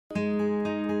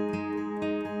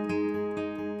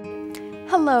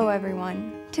Hello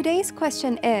everyone. Today's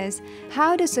question is,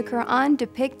 how does the Quran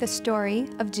depict the story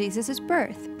of Jesus'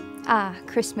 birth?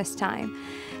 Christmas time.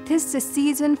 'Tis the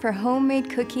season for homemade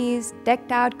cookies,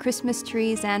 decked out Christmas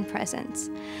trees, and presents.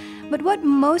 But what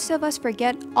most of us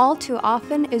forget all too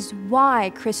often is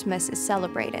why Christmas is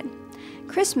celebrated.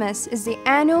 Christmas is the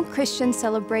annual Christian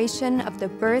celebration of the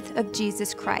birth of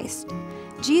Jesus Christ.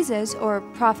 Jesus, or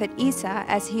Prophet Isa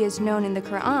as he is known in the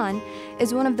Quran,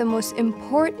 is one of the most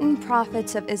important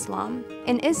prophets of Islam.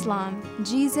 In Islam,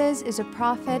 Jesus is a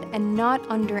prophet and not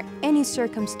under any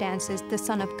circumstances the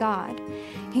Son of God.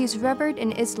 He is revered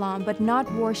in Islam but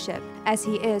not worshipped as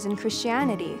he is in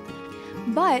Christianity.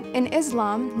 But in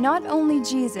Islam, not only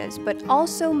Jesus but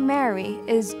also Mary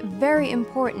is very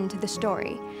important to the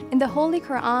story. In the Holy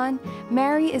Quran,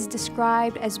 Mary is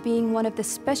described as being one of the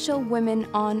special women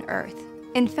on earth.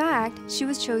 In fact, she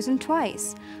was chosen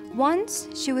twice. Once,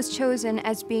 she was chosen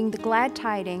as being the glad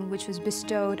tiding which was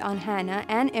bestowed on Hannah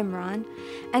and Imran,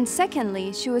 and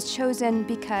secondly, she was chosen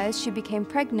because she became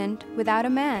pregnant without a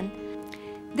man.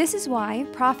 This is why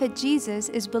Prophet Jesus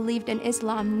is believed in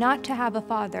Islam not to have a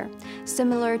father,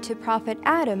 similar to Prophet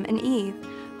Adam and Eve,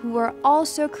 who were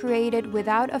also created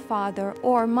without a father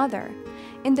or mother.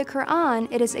 In the Quran,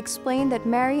 it is explained that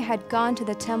Mary had gone to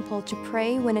the temple to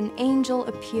pray when an angel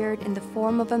appeared in the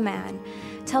form of a man,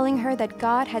 telling her that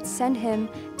God had sent him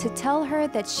to tell her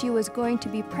that she was going to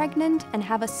be pregnant and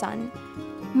have a son.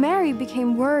 Mary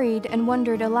became worried and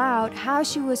wondered aloud how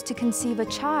she was to conceive a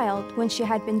child when she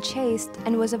had been chaste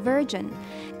and was a virgin.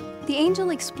 The angel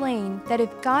explained that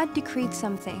if God decreed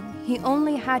something, he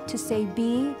only had to say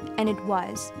be, and it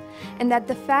was, and that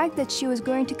the fact that she was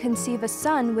going to conceive a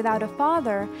son without a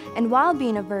father and while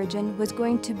being a virgin was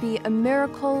going to be a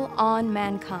miracle on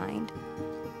mankind.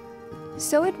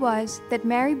 So it was that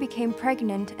Mary became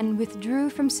pregnant and withdrew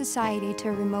from society to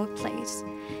a remote place.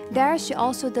 There she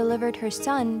also delivered her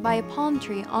son by a palm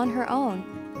tree on her own.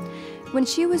 When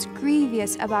she was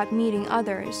grievous about meeting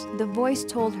others, the voice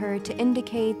told her to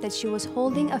indicate that she was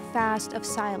holding a fast of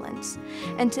silence,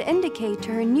 and to indicate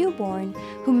to her newborn,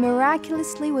 who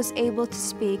miraculously was able to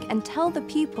speak and tell the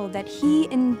people that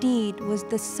he indeed was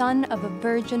the son of a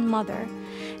virgin mother,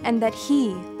 and that he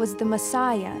was the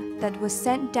Messiah that was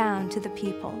sent down to the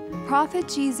people. Prophet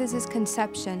Jesus'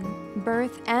 conception,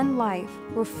 birth, and life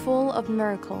were full of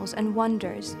miracles and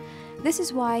wonders. This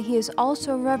is why he is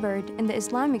also revered in the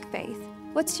Islamic faith.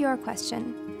 What's your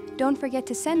question? Don't forget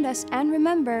to send us, and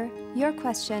remember, your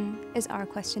question is our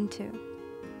question too.